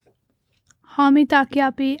Hami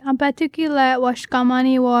takiapi, ampetuki le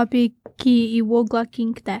washkamani woapi ki I wogla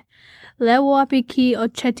kinkte. Le woapi ki o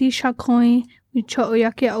cheti shakoi wicho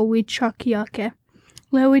oyake o wichakiake.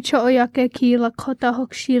 Le wicho oyake ki la kota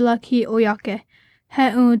hokshila ki oyake.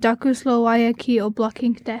 He dakuslo waya ki o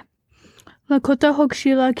blakinkte. La kota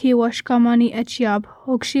hokshila ki washkamani echiab.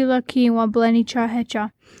 Hokshila ki wableni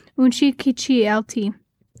chahecha. Unchi kichi elti.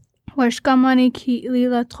 Washkamani ki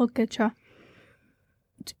lila trokecha.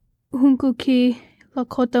 Hunku ki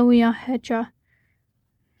lakota wia hecha.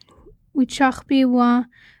 Wičáἰpi wa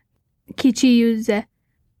kichi yuze.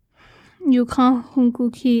 Yukan hunku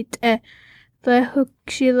ki te. Le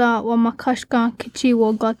hukshila wa makashka kichi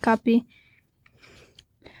wogla kapi.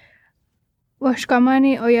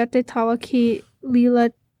 Washkamani oyate tawa ki lila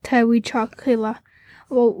te wichakila.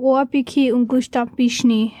 Woapi ki ungushta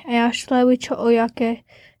bishni. Eashle wicho oyake.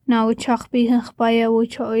 Na Wičáἰpi Hiŋጵáya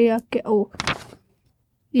wicho oyake o.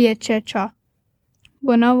 Iechecha.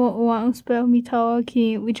 Bona wa unspel mitawa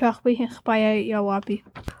ki Wičáἰpi Hiŋጵáya yawapi.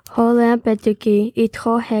 Holen petuki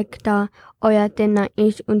itro hekta oyate na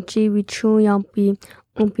ish unchi wičáἰpi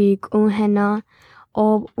umpik unhena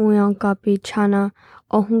ob unyankapi chana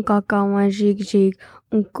ohunkaka wanjig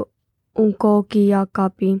unkoki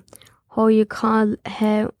yakapi. Hoyukan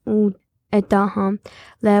he etahan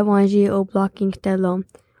le wanji o blocking telo.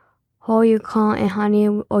 Hoyukan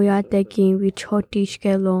ehani oyate ki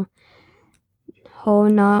wichotishkelo. Ho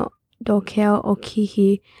na dokeo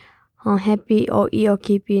okihi han happy o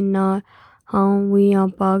iokipi na han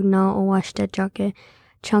wiyampag na o washte chake.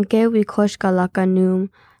 Chanke wikoshka lakanum.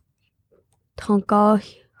 Tanka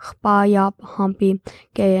Hiŋጵáya hampi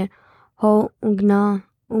ke ho ungna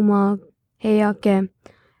uma heyake.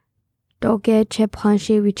 Doge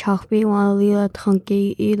chephanshi Wičáἰpi wa lila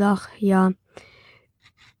tanki ilach ya.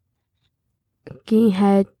 Ki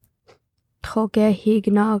he toge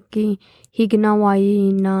higna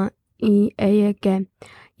wayi na I eyeke.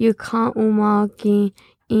 Yukan uma ki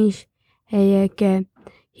ish eyeke.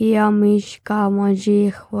 Hia mishka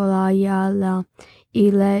wanji hwalaya la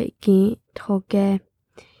ile ki toge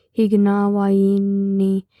higna wayi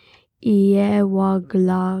ni iye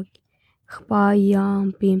wagla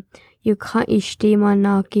Hiŋጵáyampi. Yukan ishtima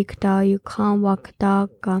na kikta yukan wakata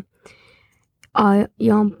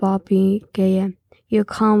yampapi keye.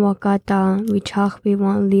 Yukan wakata Wičáİpi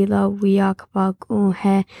wa lila wiyakpak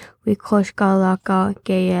he wikoshka laka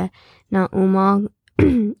keye. Na uma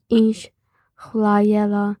ish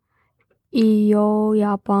hwlayela iyo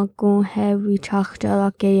yapanku he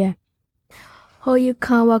wichakchala keye. Ho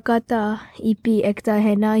yukan wakata ipi ekta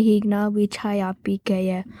hena higna WičáΙpi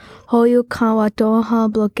keye. Ho yukan watoha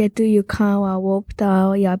bloketu yukan wa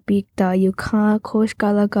wopta yapikta yukan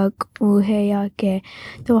koshkalaka uheya ke.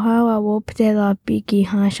 Toha wa wopte la piki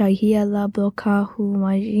han shahia la bloka hu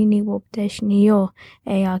majini wopteshniyo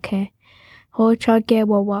eyake. Ho chake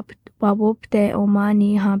wa wopte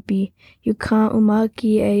omani hampi. Yukan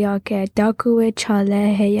umaki eyake dakue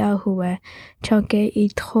chale heya hue. Chake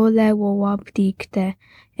itole wa wapdikte.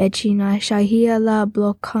 Echina shahia la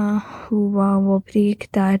bloka hu wa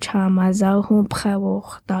wopdikta cha mazal hu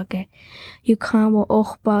prewochtake. Yukan wa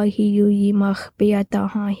ochba hiyu yimach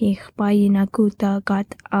beataha Hiŋጵáyi nakuta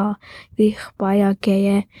gat a Hiŋጵáya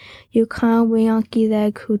keye. Yukan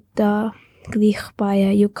wiyankile kuta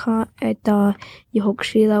Hiŋጵáya. Yukan eta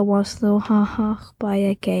hokshila waslo ha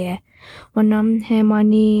Hiŋጵáya keye. Wanam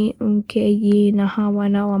hemani unkeyi naha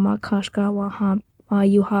wana wa makashka wa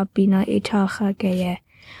yuhapi na ichacha keye.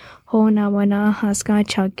 Ho na wana haska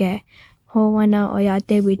chake. Ho wana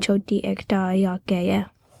oyate wichoti ekta yakeye.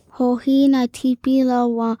 Ho hi na tipi la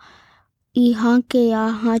wa ihankeya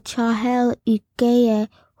hachahel ikeye.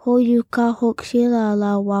 Ho yuka hokshila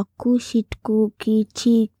la wa kushitku ki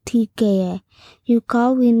tikeye. Yuka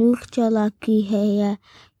winukchala ki heye.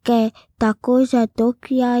 Ke takoja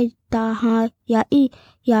tokia taha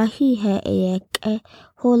yahi he eyeke.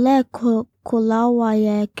 Ho le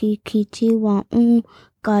kolawaye ki kichi wa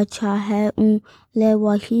gachahe le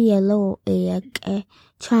wahi yelo eyeke.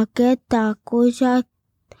 Chake takoja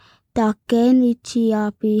take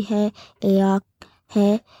nichiapi he eyak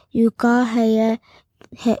he. Yuka heye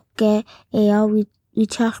heke eya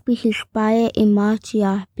Wičáİpi Hiŋጵáya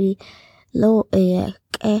imachiapi lo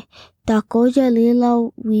eyeke. Takoja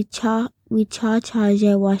lila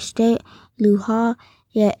wichachaje washte luha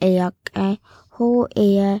ye eyake. Ho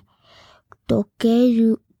eye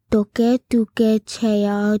toke tuke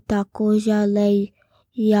cheya takoja le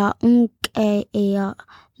ya unke eya.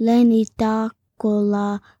 Lenita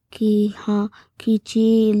kola ki ha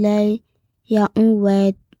kichi le ya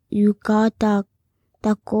unwe yuka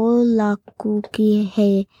takola kuki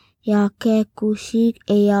he yake kusik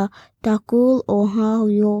ea takul oha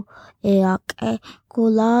yo eake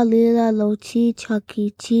kola lila lochi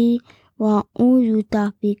chakichi wa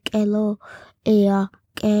yutapik elo ea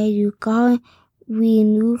ke yuka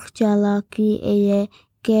winuk jalaki eye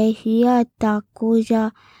ke hia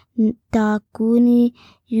takuja takuni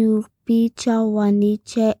yupicha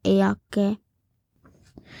waniche eake.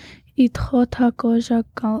 Itho takoja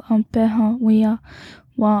kal ampeha wia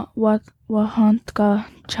wahantka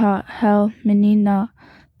cha hel menina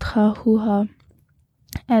trahuha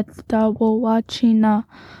eta wawachina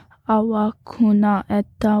awakuna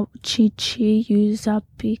eta chichi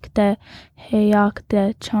yuzapikte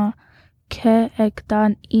heyakte cha ke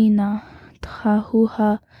ektan ina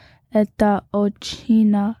trahuha eta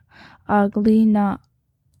ochina aglina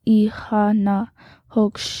ihana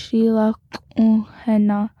hokshila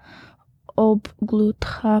unhena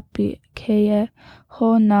obglutrapi keye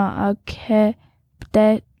hona ake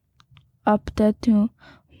aptetu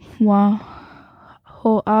wa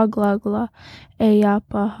ho aglagla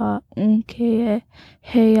eyapaha unkeye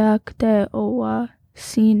heyakte owa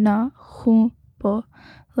sina humpo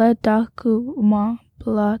ledaku ma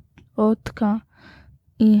blat otka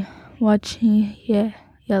I wachiye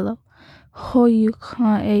yellow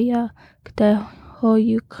hoyuka eya kte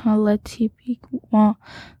hoyuka letipi wa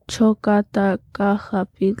chokata kaha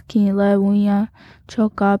pilkin lewuya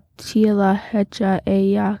chokaptila hecha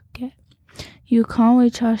eyake. Yukanwe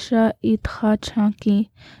chasha itachanki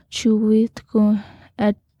chuwitku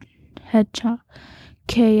hecha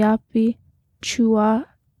keyapi chua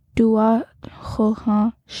dua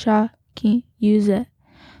hoha shaki yuze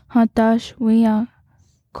hatash wia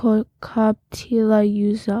kokaptila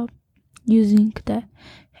usingte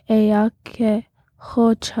eyake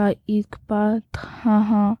hocha ikpa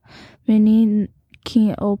traha menin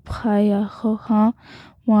ki opaya hoha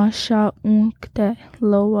washa unkte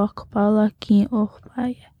lowakpala ki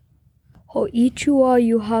opaya. Ho ichua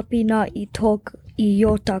yuhapi na itok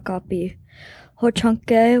iyotakapi. Ho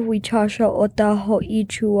chanke wichasha ota ho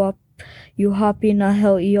ichua yuhapi na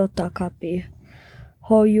hel iyotakapi.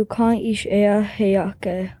 Ho yukan ish ea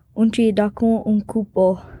heyake. Unchi dakun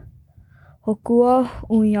unkupo. Hokua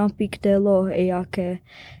unyampikdelo eyake.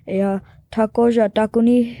 Ea takoja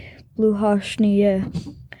takuni bluhashniye.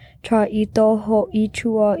 Cha ito ho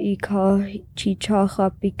ichua ika chichaha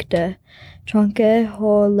pikte. Chanke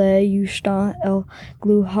ho le yushtan el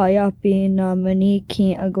gluhayapi na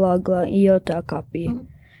maniki aglagla iyotakapi.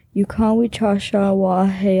 Yukan wichasha wa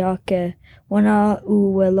heyake. Wana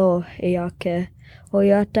uwelo eyake.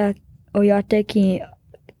 Oyate ki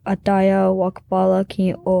ataya wakbala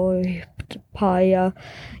ki paya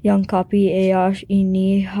yankapi eash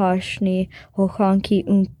ini hashni hohanki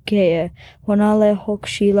unkeye. Honale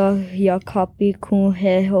hokshila yakapi kun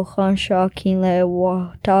he hohansha kinle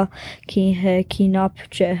wata ki he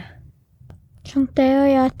kinapche. Chunteo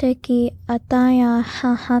yate ki ataya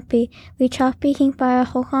hahapi Wičáἰpi Hiŋťpáya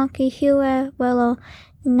hohanki hiwe welo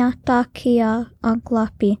natakia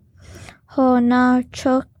aglapi. Ho na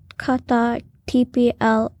chokata tipi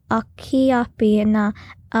el akiapi na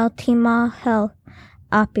altima hel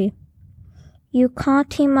api.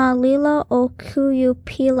 Yukantima lila o kuyu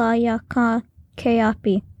pila yaka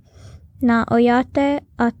keapi. Na oyate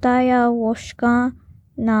ataya woshka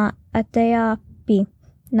na ateapi.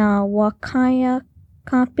 Na wakaya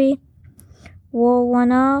kapi. Wo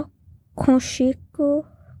wana kunshiku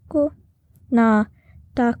na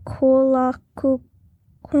takulaku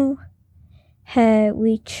he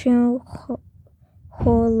wichu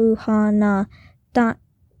holuha na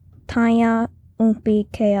taya umpi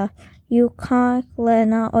kea. Yukan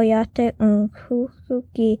lena oyate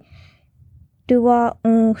huki dua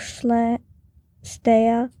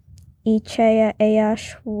stea ichea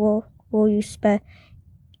eash wo yuspe.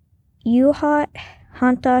 Yuha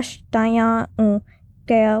hantash daya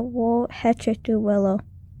kea wo hechetu welo.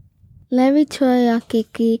 Levi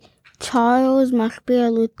Tuayakiki Charles Maļpíya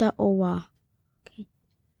Lúta owa.